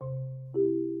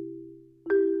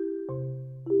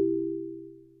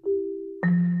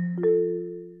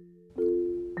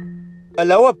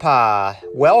Aloha,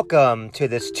 welcome to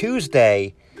this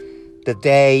Tuesday, the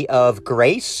day of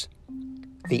grace,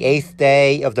 the 8th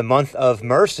day of the month of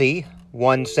mercy,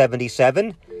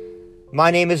 177.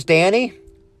 My name is Danny.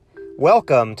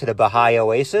 Welcome to the Baha'i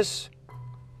Oasis.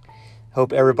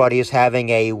 Hope everybody is having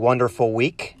a wonderful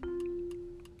week.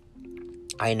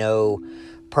 I know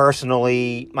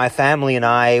personally, my family and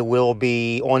I will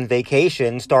be on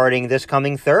vacation starting this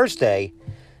coming Thursday,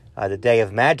 the Day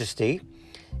of Majesty.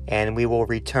 And we will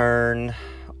return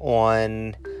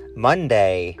on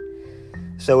Monday.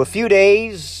 So a few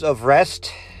days of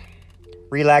rest,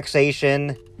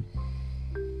 relaxation,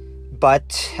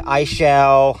 but I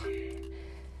shall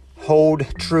hold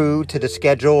true to the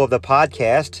schedule of the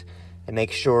podcast and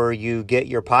make sure you get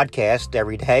your podcast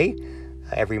every day,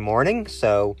 every morning,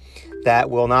 so that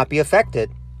will not be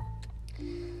affected.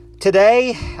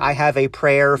 Today, I have a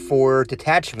prayer for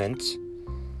detachment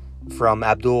from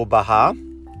Abdul Baha.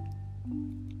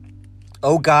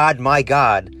 O God, my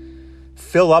God,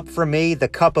 fill up for me the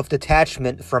cup of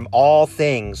detachment from all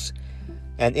things,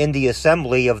 and in the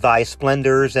assembly of thy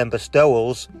splendors and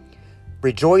bestowals,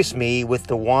 rejoice me with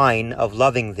the wine of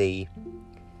loving thee.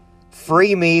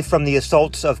 Free me from the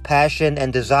assaults of passion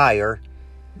and desire.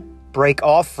 Break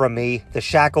off from me the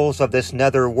shackles of this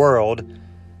nether world.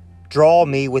 Draw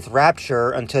me with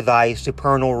rapture unto thy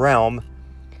supernal realm,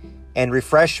 and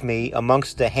refresh me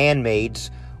amongst the handmaids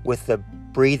with the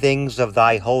breathings of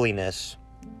thy holiness.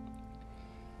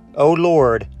 O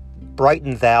Lord,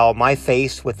 brighten thou my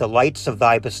face with the lights of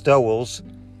thy bestowals.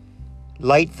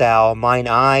 Light thou mine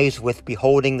eyes with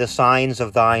beholding the signs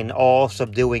of thine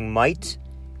all-subduing might.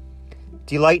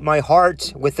 Delight my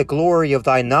heart with the glory of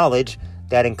thy knowledge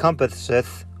that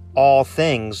encompasseth all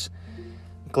things.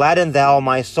 Gladden thou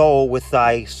my soul with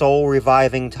thy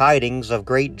soul-reviving tidings of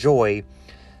great joy,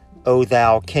 O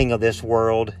thou King of this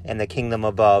world and the kingdom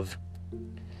above.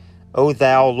 O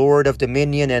thou Lord of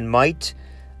dominion and might,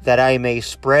 that I may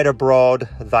spread abroad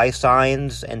thy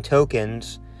signs and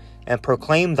tokens, and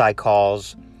proclaim thy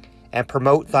cause, and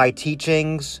promote thy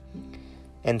teachings,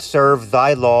 and serve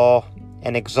thy law,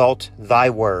 and exalt thy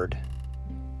word.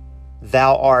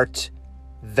 Thou art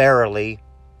verily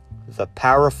the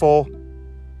powerful,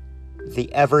 the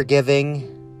ever-giving,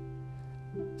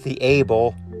 the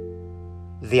able,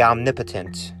 the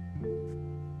omnipotent.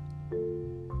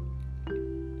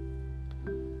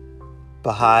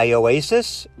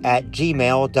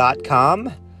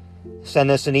 BahaiOasis@gmail.com. Send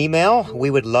us an email.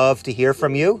 We would love to hear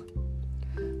from you.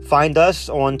 Find us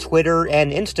on Twitter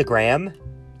and Instagram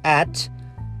at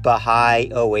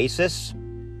Baha'i Oasis.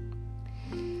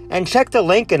 And check the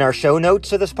link in our show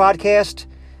notes of this podcast.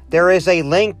 There is a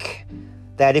link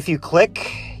that if you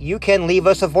click, you can leave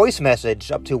us a voice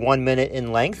message up to 1 minute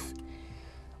in length.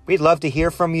 We'd love to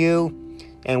hear from you,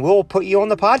 and we'll put you on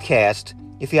the podcast.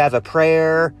 If you have a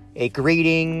prayer, a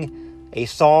greeting, a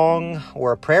song,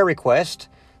 or a prayer request,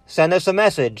 send us a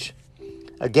message.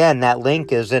 Again, that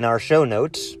link is in our show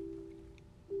notes.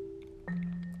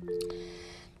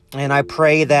 And I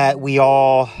pray that we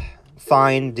all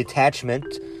find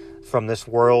detachment from this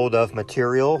world of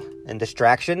material and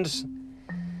distractions.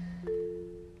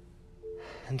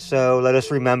 And so let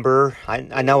us remember,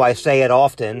 I know I say it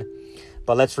often,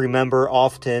 but let's remember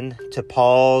often to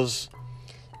pause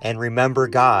and remember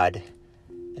God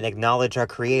and acknowledge our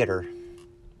Creator.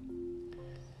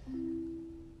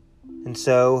 And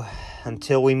so,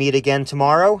 until we meet again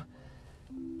tomorrow,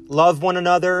 love one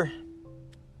another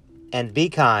and be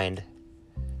kind.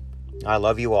 I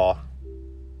love you all.